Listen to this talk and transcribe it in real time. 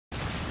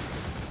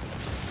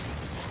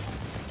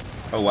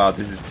Oh wow,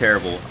 this is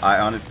terrible. I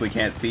honestly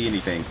can't see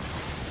anything.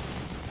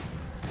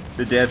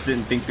 The devs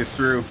didn't think this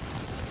through.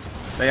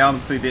 They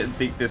honestly didn't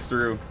think this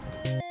through.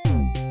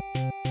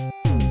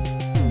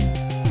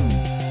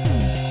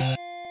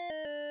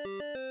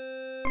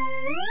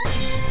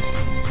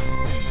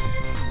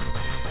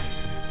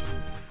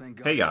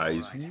 Hey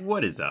guys,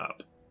 what is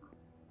up?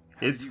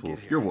 It's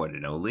Volf, your one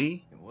and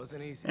only.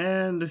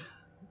 And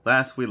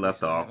last we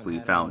left off, we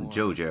found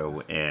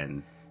JoJo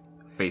and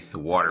faced the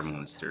water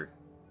monster.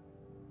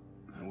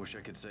 I wish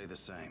I could say the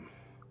same.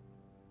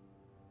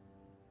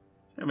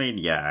 I mean,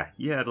 yeah,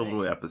 you had a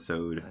little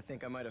episode. I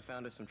think I might have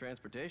found us some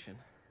transportation.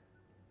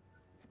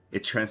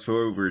 It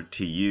transferred over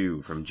to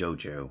you from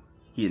JoJo.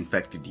 He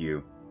infected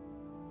you.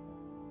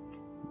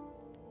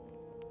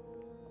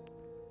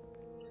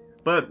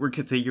 But we're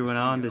continuing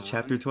on to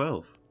chapter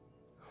 12.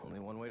 Only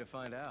one way to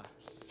find out.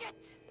 Shit!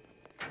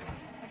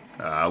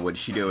 What is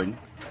she doing?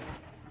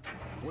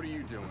 What are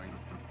you doing?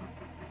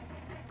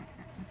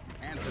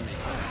 Answer me.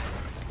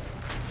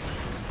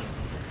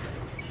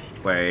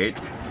 Wait.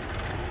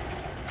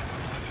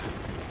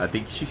 I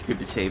think she could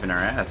be shaving our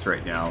ass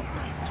right now.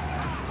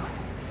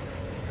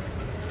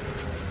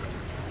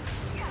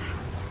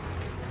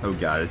 Oh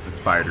god, it's a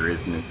spider,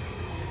 isn't it?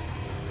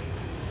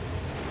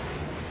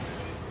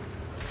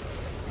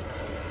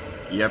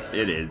 Yep,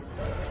 it is.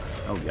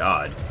 Oh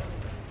god.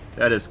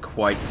 That is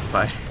quite the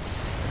spider.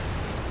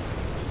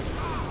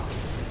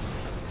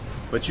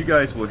 But you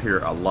guys will hear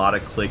a lot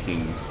of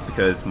clicking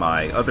because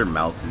my other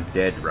mouse is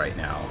dead right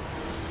now.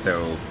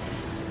 So,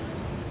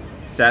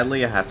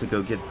 sadly I have to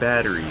go get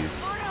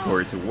batteries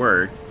for it to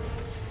work.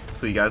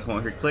 So you guys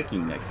won't hear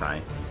clicking next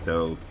time.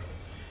 So,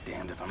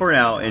 for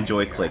now,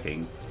 enjoy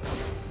clicking.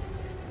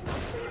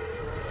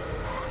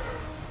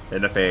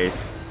 In the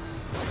face.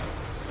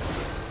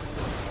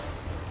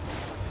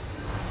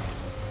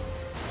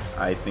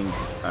 I think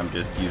I'm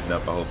just using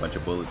up a whole bunch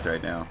of bullets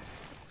right now.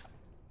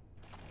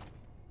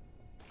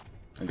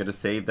 I'm gonna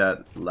save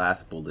that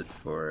last bullet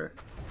for...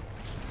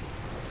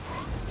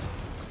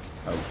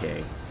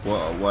 Okay.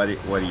 What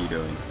are you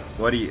doing?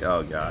 What are you...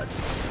 Oh god.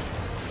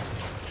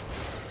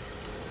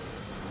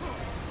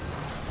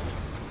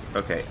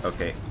 Okay,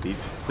 okay.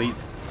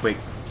 Please, quick.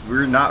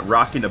 We're not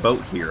rocking the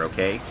boat here,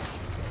 okay?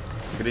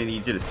 I'm gonna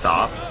need you to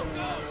stop.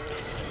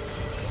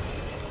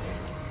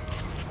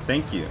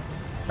 Thank you.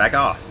 Back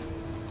off.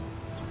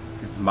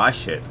 This is my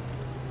ship.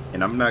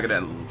 And I'm not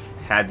gonna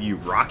have you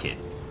rock it.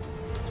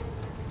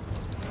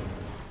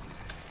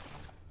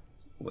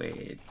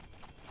 Wait.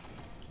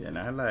 Can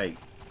I, like...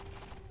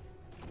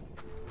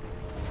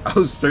 I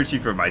was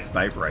searching for my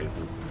sniper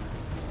rifle.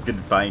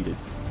 Couldn't find it.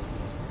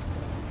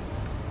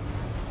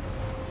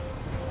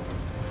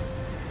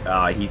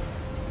 Ah,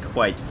 he's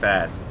quite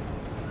fat.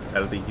 I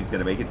don't think he's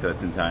gonna make it to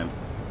us in time.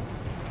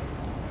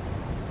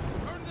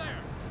 Turn there.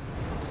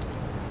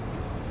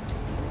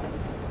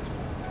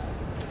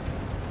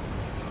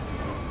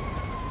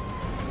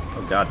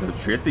 Oh god, those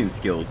drifting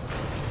skills.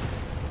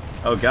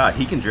 Oh god,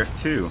 he can drift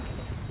too.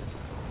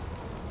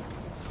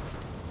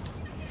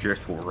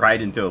 Drift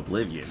right into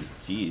oblivion.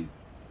 Jeez.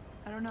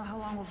 I don't know how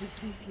long we'll be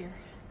safe here.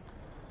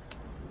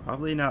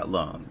 Probably not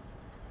long.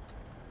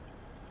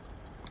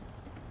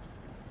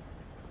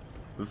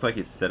 Looks like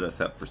it set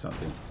us up for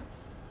something.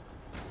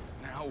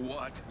 Now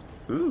what?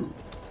 Ooh.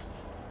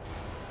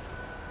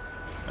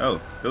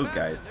 Oh, those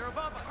guys. They're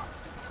above us.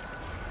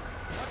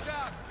 Watch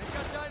out! They've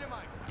got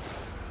dynamite.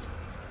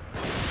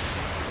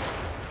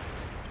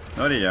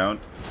 No, they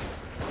don't.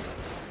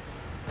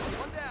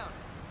 One down.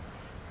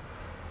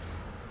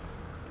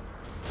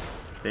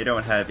 They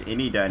don't have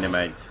any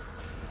dynamite.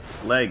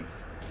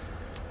 Legs.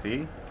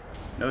 See?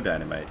 No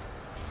dynamite.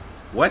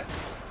 What?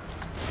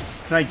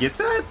 Can I get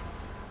that?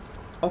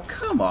 Oh,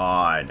 come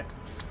on.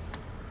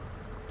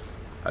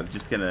 I'm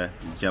just gonna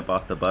jump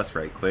off the bus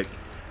right quick.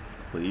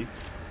 Please.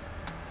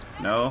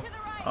 No?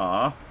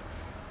 Aw.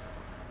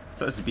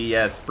 Such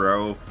BS,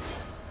 bro.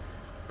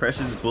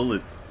 Precious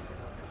bullets.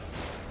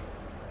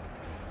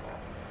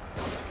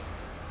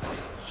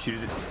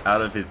 Shoot it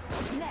out of his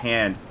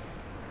hand.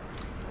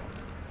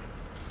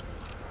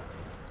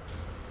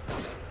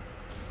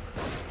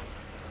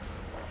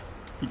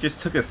 He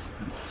just took a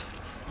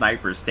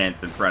sniper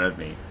stance in front of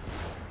me.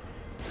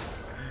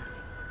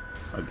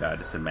 Oh god,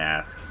 it's a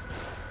mask.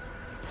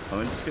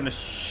 I'm just gonna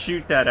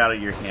shoot that out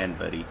of your hand,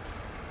 buddy.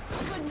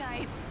 Good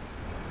night.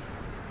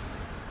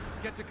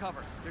 Get to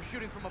cover. They're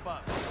shooting from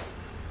above.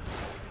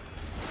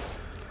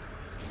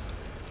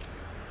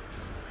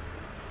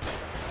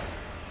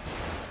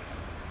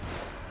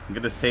 I'm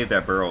gonna save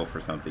that barrel for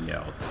something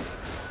else.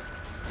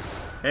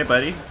 Hey,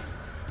 buddy.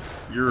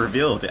 You're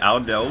revealed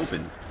out in the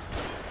open.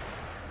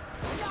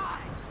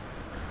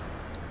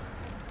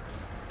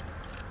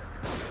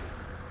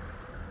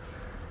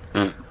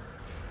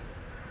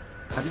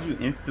 How did you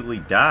instantly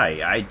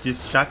die? I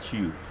just shot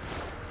you.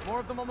 More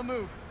of them on the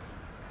move.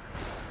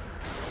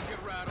 Don't get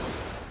rattled.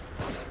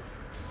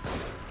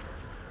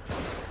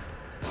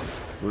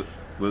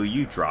 Will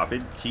you drop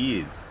it?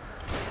 Jeez.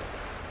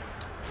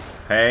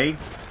 Hey.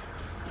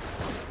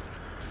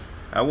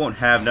 I won't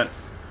have none.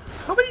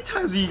 How many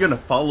times are you gonna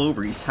fall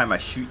over each time I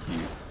shoot you?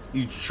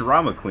 You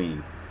drama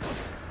queen.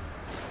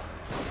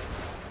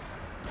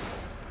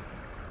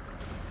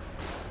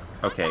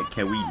 Okay,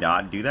 can we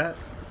not do that?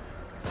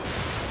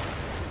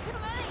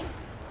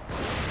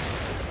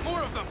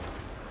 More of them.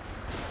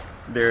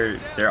 They're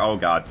oh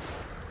god.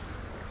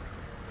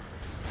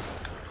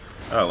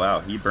 Oh wow,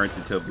 he burnt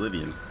into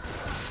oblivion.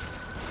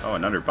 Oh,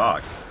 another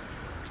box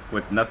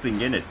with nothing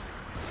in it.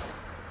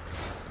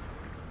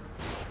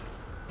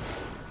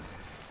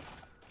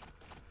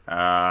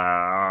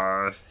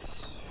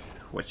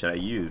 What should I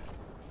use?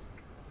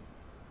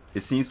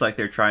 It seems like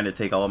they're trying to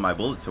take all of my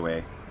bullets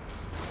away.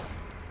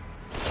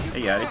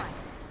 Hey, Addy.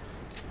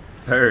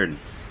 Burn.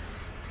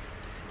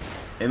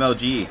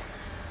 MLG.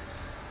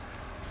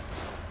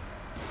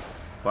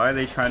 Why are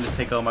they trying to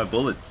take all my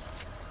bullets?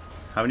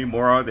 How many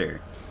more are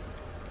there?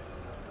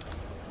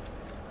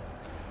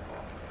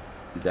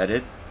 Is that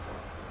it?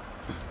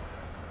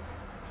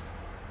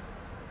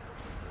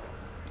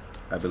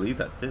 I believe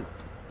that's it.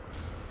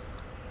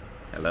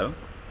 Hello?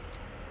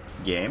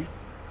 Game?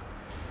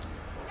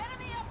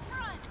 Enemy up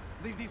front.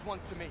 Leave these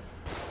ones to me.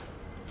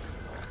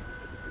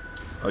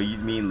 Oh, you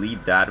mean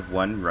leave that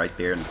one right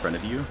there in front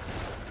of you?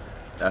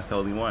 That's the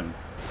only one.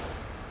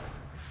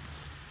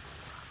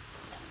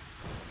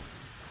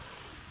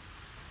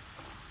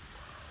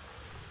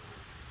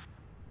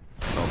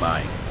 Oh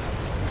my.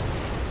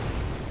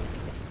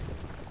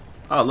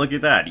 Oh, look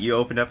at that. You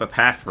opened up a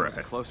path for us.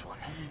 That was a close one.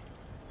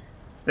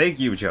 Thank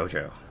you,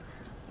 Jojo.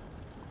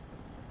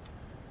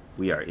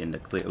 We are in the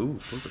clear. Ooh,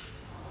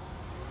 bullets.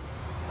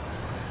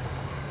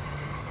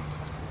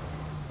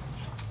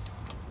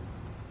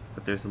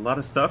 But there's a lot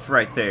of stuff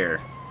right there.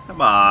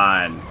 Come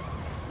on.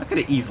 I could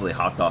have easily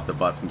hopped off the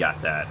bus and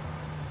got that.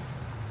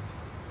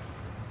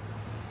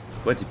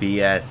 What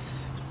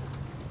BS?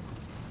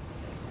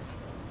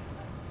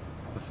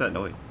 What's that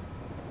noise?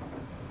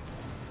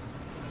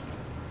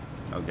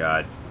 Oh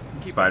god.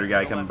 Spider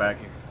guy coming back?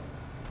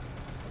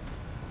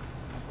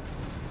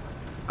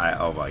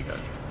 Oh my god.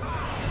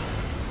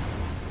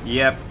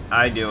 Yep,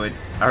 I do it.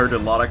 I heard a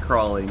lot of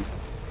crawling.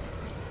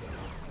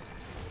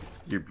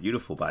 You're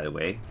beautiful, by the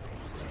way.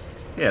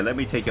 Yeah, let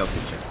me take your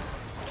picture.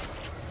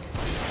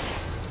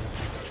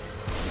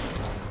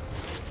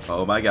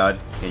 Oh my god.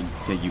 Can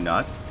you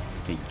not?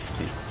 Can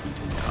you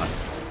not?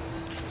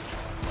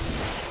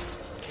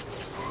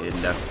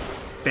 In the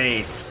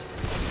face.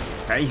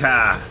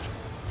 Hey-ha!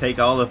 Take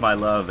all of my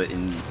love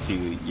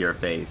into your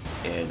face,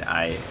 and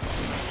I...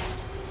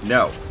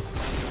 No.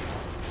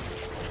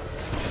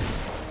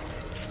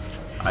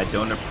 I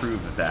don't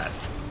approve of that.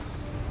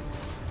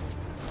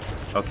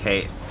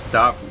 Okay,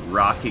 stop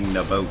rocking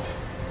the boat.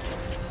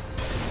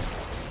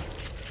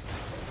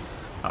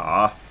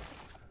 Aw.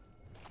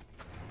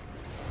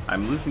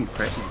 I'm losing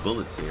precious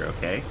bullets here,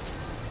 okay?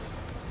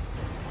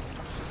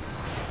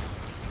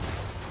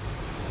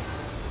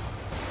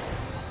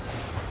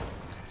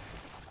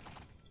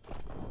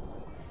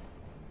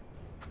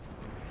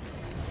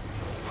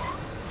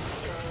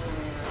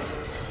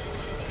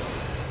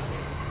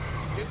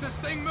 Get this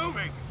thing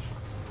moving.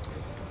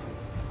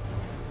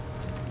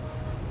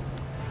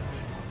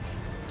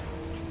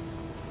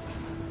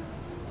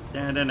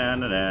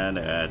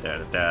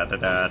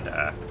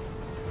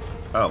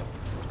 Oh,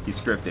 he's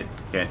scripted.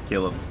 Can't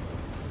kill him.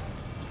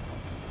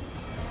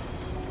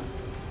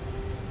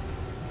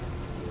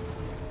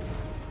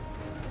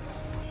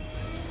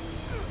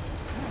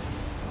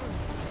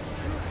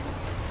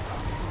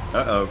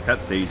 Uh-oh,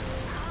 cutscene.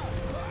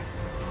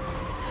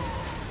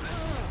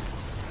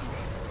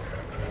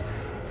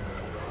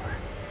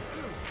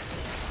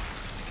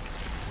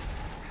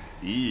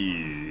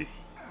 Eee.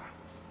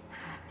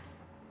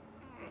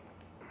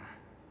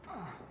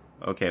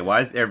 Okay,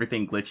 why is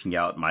everything glitching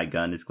out? My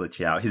gun is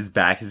glitching out. His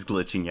back is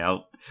glitching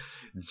out.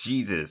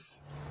 Jesus.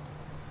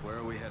 Where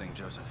are we heading,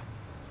 Joseph?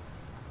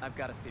 I've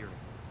got a theory.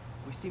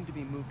 We seem to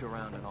be moved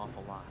around an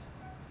awful lot.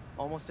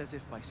 Almost as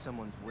if by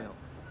someone's will.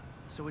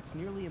 So it's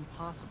nearly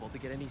impossible to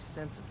get any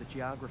sense of the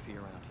geography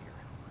around here.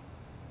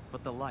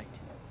 But the light,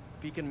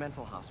 Beacon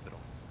Mental Hospital,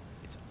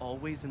 it's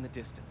always in the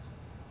distance.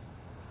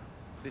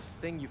 This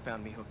thing you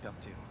found me hooked up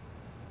to,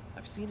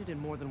 I've seen it in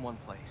more than one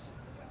place.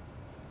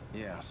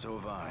 Yeah, so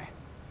have I.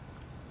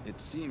 It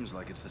seems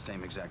like it's the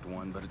same exact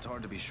one, but it's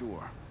hard to be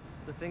sure.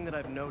 The thing that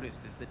I've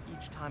noticed is that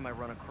each time I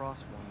run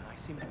across one, I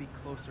seem to be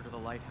closer to the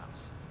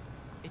lighthouse.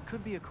 It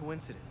could be a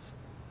coincidence,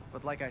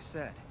 but like I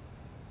said,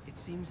 it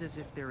seems as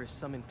if there is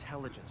some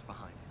intelligence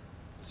behind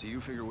it. So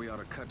you figure we ought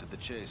to cut to the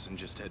chase and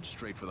just head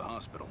straight for the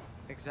hospital?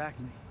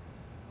 Exactly.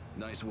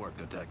 Nice work,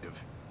 Detective.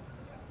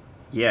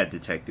 Yeah,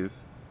 detective.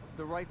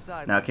 The right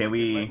side. Now can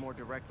we, led more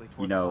directly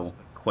toward you the know,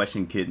 hospital.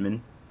 question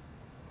Kidman?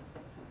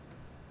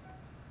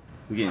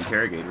 We get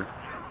interrogator.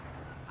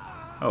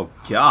 Oh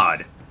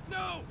god.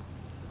 No!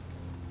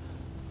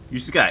 You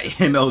just got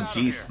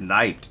MLG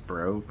sniped,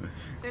 bro.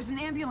 There's an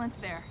ambulance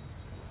there.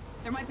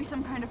 There might be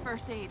some kind of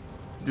first aid.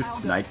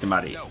 Just sniped them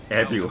out of No,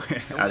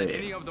 everywhere. don't Out let of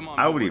any of them on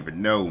I board. wouldn't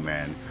even know,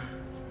 man.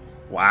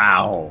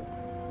 Wow.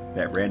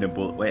 That random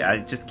bullet. Wait, I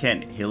just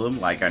can't heal him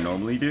like I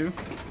normally do?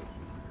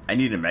 I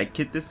need a med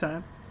kit this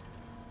time.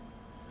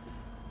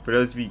 For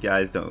those of you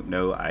guys don't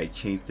know, I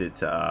changed it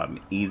to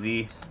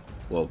easy,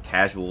 well,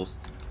 casuals,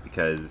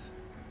 because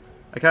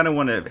I kind of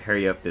want to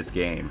hurry up this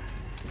game.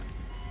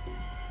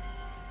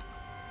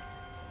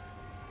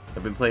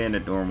 I've been playing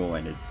it normal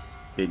and it's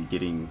been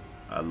getting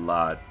a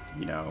lot,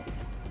 you know.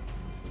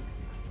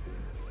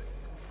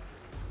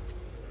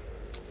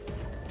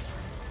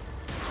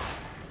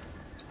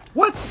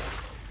 What?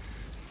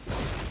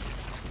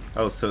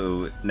 Oh,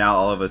 so now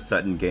all of a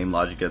sudden game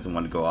logic doesn't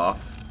want to go off?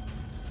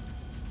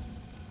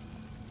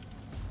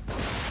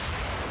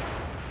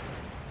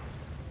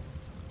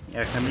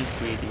 Yeah, come here,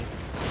 sweetie.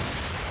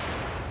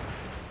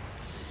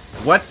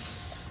 What?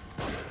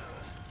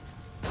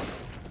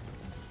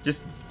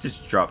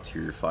 Just drop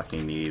to your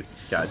fucking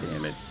knees. God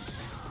damn it.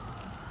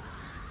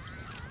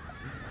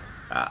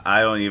 I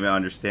don't even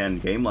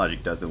understand. Game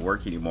logic doesn't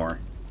work anymore.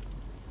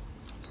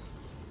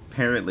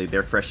 Apparently,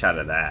 they're fresh out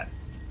of that.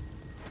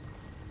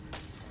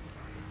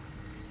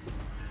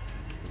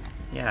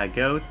 Yeah,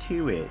 go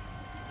to it.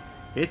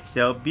 It's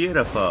so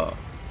beautiful.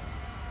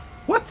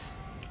 What?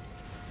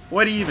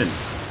 What even?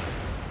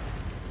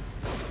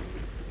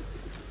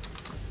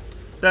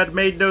 That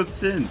made no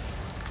sense.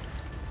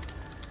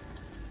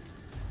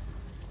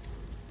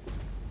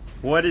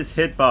 What is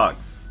hitbox?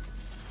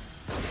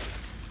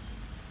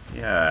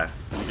 Yeah,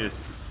 you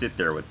just sit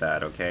there with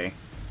that, okay?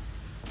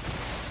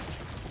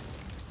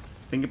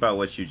 Think about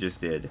what you just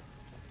did.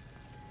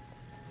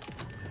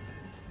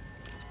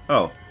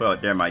 Oh, well,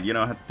 never mind. You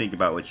don't have to think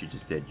about what you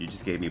just did. You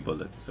just gave me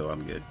bullets, so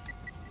I'm good.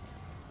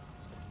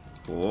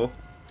 Cool.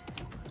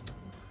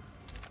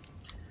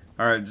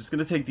 Alright, I'm just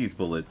gonna take these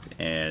bullets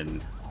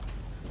and...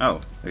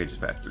 Oh, I can just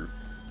pass through.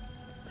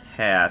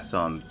 Pass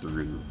on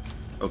through.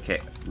 Okay,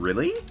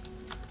 really?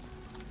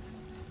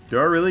 Do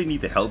I really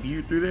need to help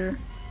you through there?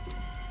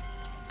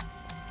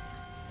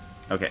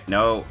 Okay,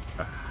 no.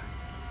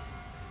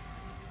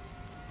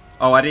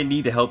 Oh, I didn't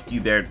need to help you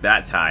there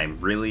that time.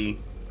 Really?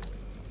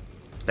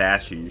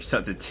 Bastion, you're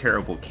such a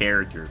terrible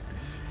character.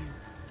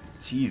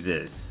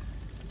 Jesus.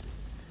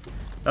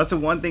 That's the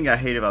one thing I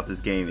hate about this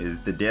game,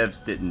 is the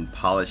devs didn't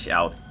polish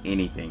out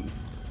anything.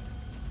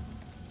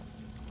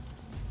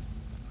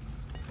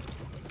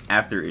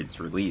 After it's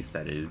released,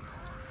 that is.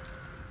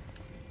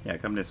 Yeah,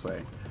 come this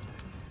way.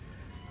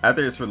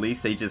 After it's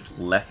released, they just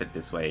left it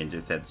this way and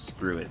just said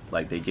screw it.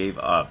 Like, they gave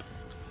up.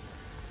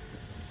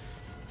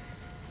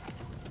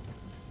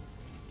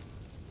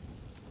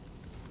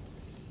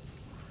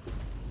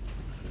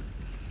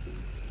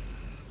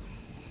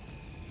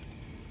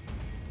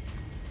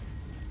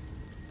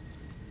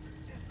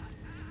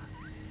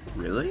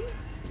 Really?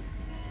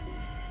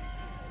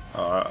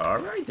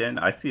 Alright then.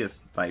 I see a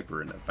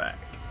sniper in the back.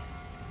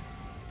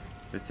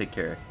 Let's take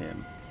care of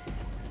him.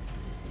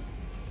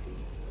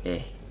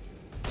 Eh.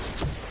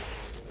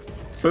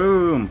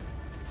 Boom!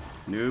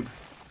 Noob.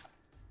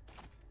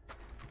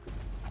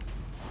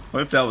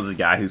 What if that was the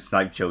guy who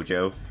sniped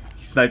JoJo?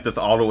 He sniped us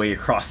all the way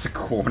across the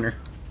corner.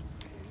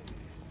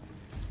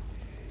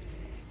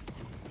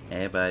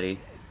 Hey, buddy.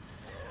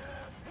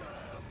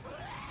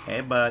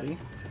 Hey, buddy.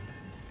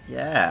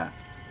 Yeah.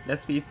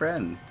 Let's be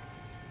friends.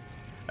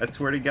 I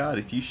swear to God,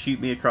 if you shoot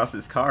me across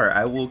this car,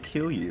 I will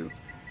kill you.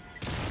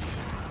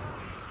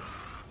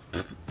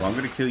 Well, I'm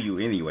gonna kill you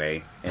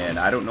anyway, and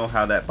I don't know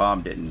how that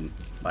bomb didn't,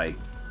 like,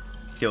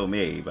 kill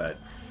me, but,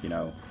 you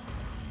know.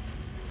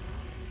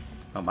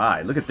 Oh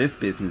my, look at this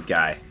business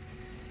guy.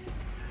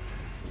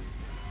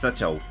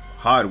 Such a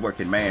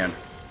hard-working man.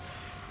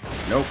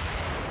 Nope.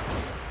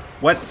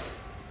 What?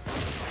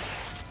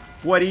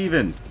 What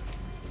even?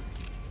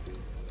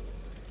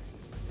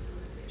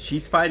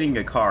 She's fighting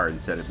a car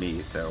instead of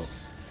me, so...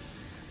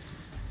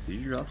 Did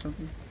you drop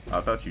something? Oh,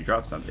 I thought you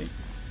dropped something.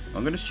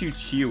 I'm gonna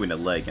shoot you in the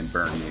leg and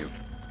burn you.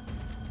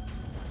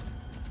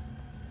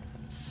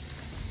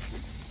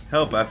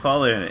 Help, I've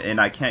fallen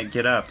and I can't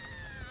get up.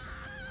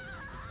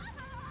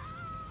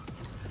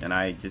 Can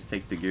I just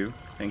take the goo?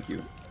 Thank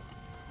you.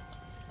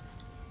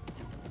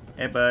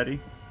 Hey buddy.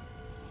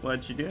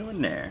 What you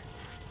doing there?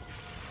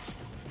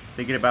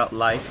 Thinking about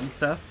life and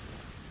stuff?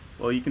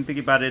 Well, you can think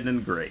about it in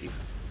the grave.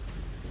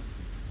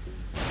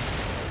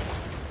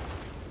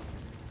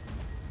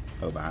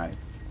 Oh my.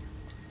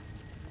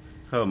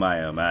 Oh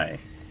my, oh my.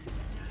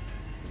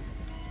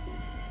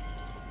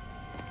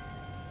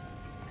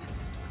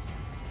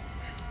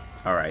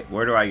 Alright,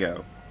 where do I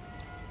go?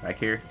 Back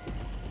here?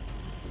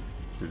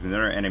 There's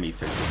another enemy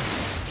circle.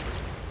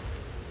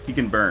 He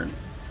can burn.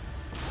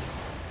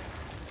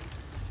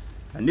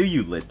 I knew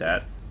you lit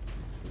that.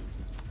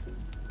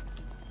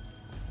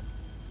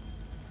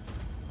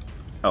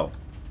 Oh.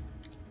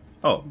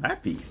 Oh,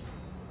 that piece.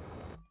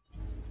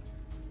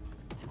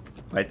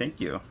 Why, thank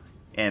you.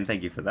 And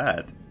thank you for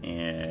that.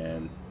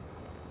 And...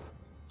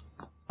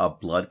 a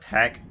blood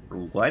pack?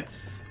 What?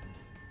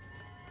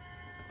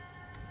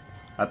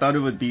 I thought it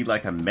would be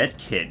like a med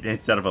kit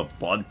instead of a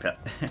blood pack.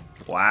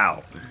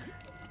 Wow.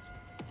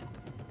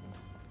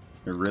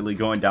 You're really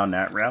going down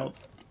that route?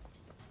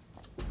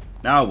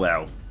 Oh,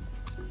 well.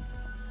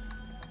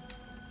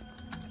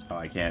 Oh,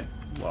 I can't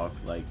walk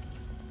like...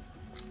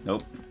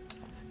 Nope.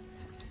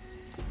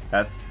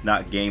 That's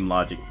not game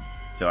logic.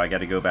 So I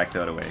gotta go back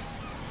the other way.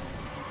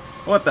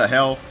 What the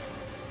hell?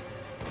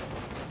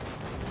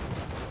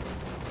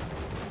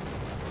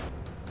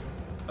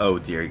 Oh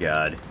dear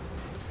God.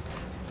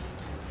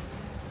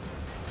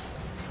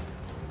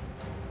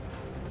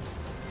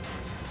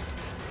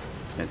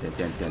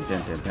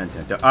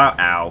 Oh,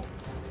 ow.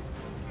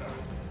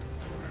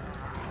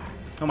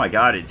 Oh my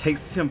God, it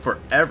takes him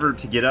forever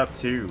to get up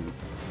too.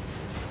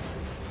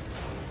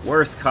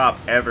 Worst cop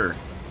ever.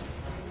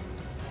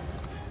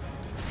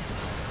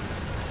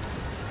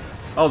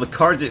 Oh, the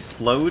cards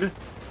explode?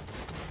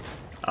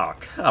 Oh,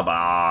 come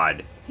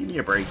on. Give me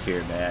a break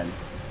here, man.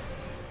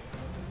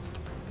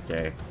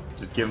 Okay,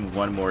 just give him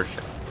one more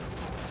shot.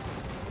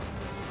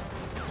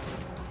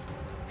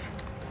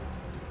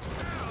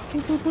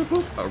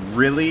 Oh,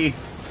 really?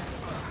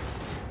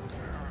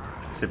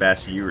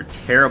 Sebastian, you were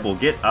terrible.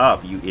 Get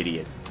up, you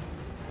idiot.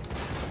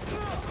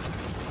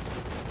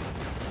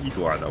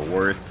 You are the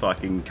worst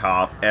fucking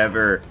cop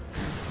ever.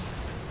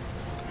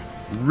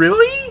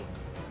 Really?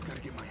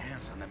 Gotta get my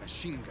hands on that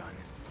machine gun.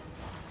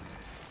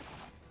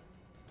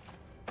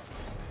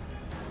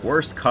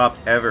 Worst cop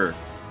ever.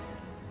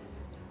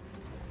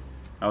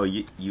 Oh,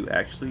 you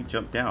actually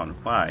jumped down.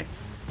 Why?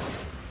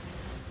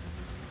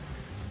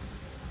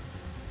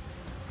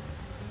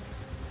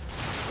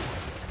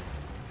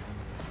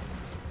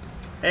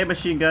 Hey,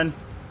 machine gun.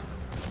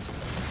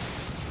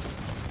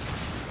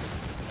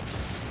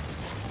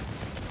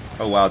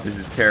 Oh wow, this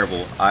is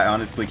terrible. I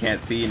honestly can't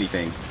see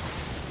anything.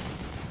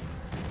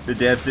 The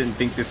devs didn't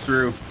think this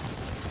through.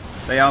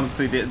 They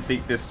honestly didn't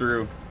think this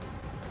through.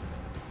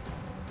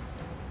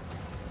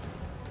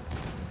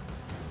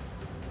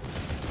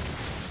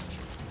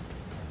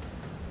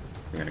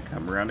 They're gonna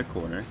come around the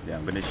corner. Yeah,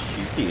 I'm gonna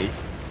shoot it.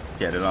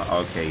 Get it on.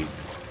 Okay.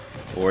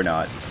 Or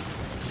not.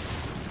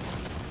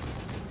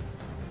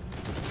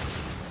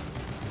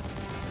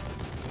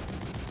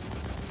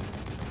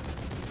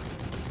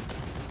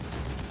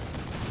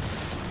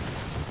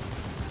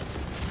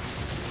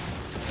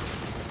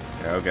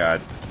 Oh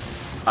God.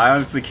 I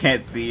honestly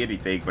can't see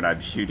anything when I'm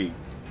shooting.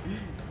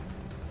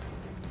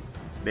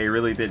 They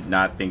really did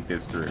not think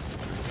this through.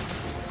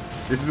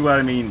 This is what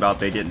I mean about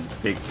they didn't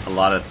fix a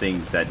lot of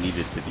things that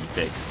needed to be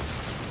fixed.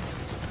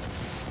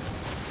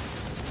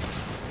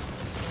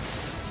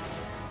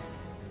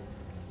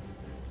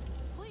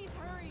 Please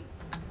hurry.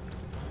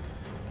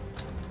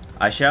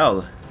 I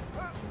shall.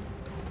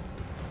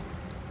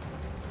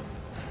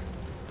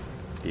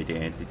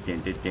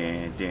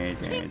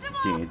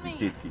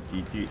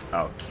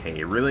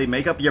 Okay, really?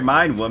 Make up your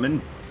mind,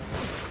 woman.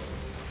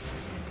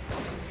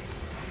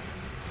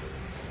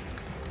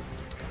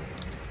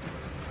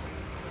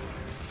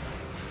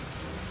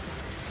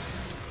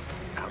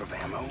 Out of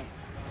ammo?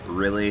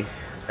 Really?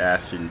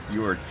 Bastion,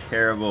 you are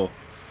terrible.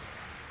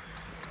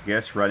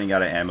 Guess running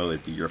out of ammo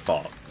is your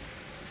fault.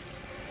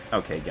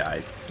 Okay,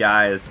 guys.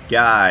 Guys,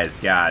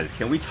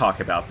 can we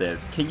talk about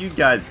this? Can you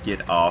guys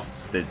get off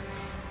the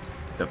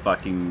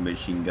fucking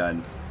machine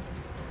gun?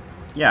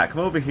 Yeah, come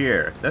over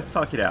here. Let's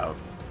talk it out.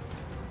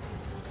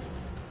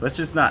 Let's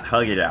just not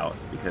hug it out,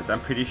 because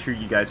I'm pretty sure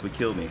you guys would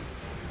kill me.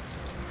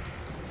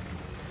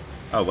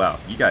 Oh wow,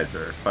 you guys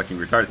are fucking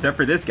retarded, except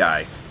for this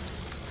guy.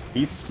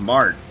 He's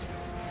smart.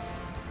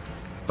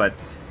 But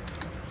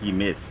he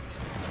missed.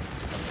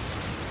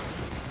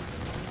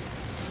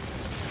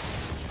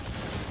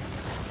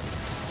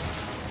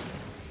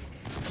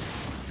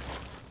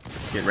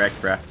 Get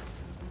wrecked, bruh.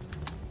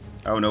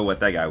 I don't know what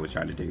that guy was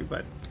trying to do,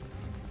 but...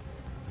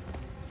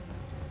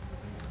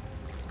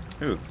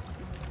 Ooh.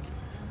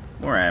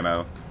 More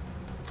ammo.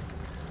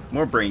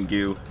 More brain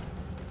goo.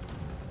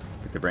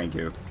 Get the brain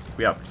goo.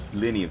 We have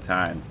plenty of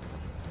time.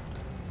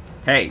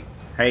 Hey!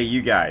 Hey,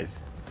 you guys.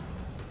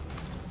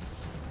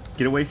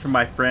 Get away from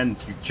my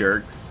friends, you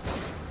jerks.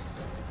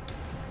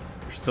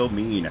 You're so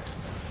mean.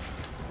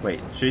 Wait,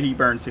 should he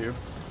burn too?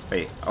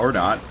 Wait, or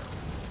not.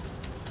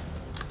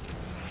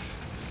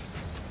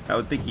 I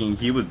was thinking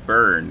he would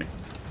burn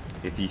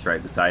if he's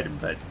right beside him,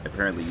 but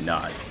apparently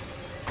not.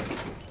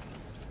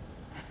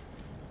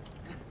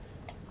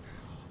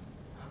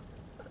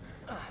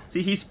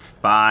 See, he's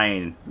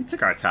fine. We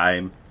took our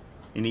time,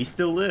 and he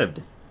still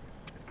lived.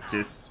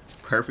 Just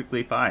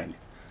perfectly fine.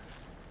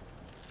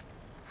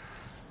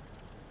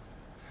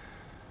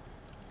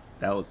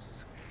 That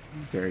was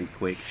very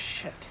quick.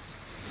 Shit.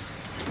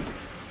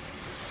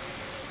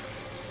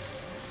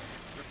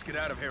 Let's get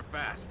out of here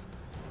fast.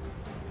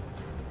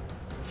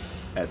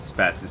 As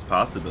fast as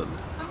possible.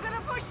 I'm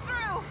gonna push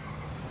through.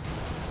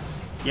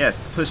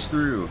 Yes, push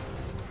through.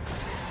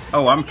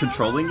 Oh, I'm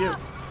controlling it?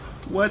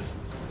 What?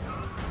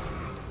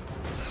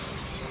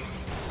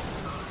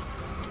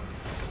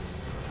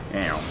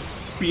 Ow.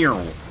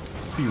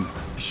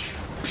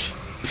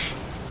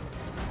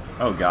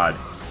 Oh god.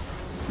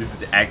 This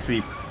is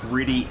actually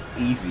pretty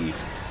easy.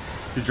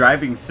 The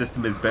driving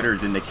system is better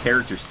than the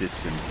character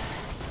system.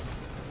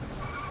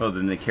 Oh,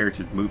 than the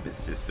character's movement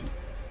system.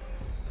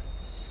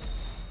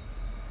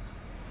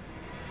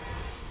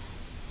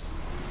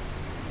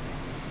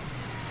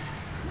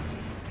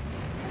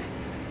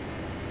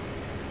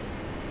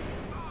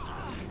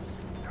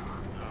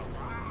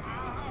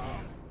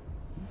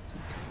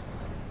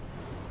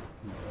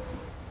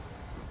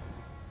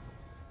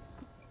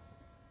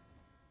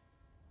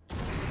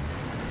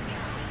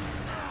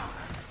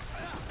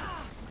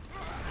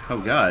 Oh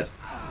god.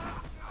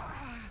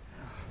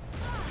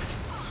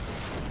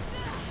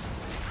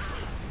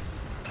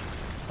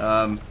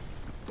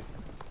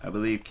 I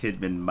believe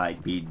Kidman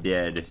might be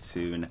dead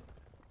soon.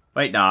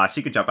 Wait, nah,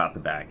 she could jump out the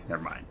back.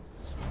 Never mind.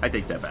 I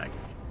take that back.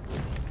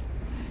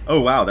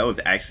 Oh wow, that was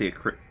actually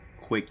a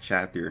quick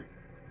chapter.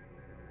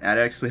 That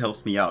actually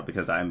helps me out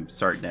because I'm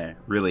starting to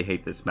really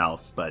hate this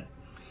mouse, but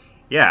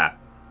yeah.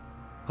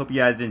 Hope you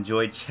guys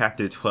enjoyed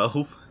chapter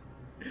 12.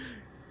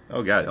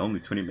 Oh god, only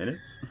 20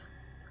 minutes?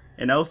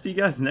 And I'll see you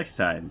guys next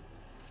time.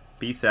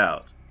 Peace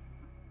out.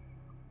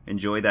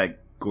 Enjoy that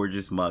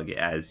gorgeous mug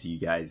as you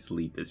guys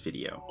leave this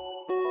video.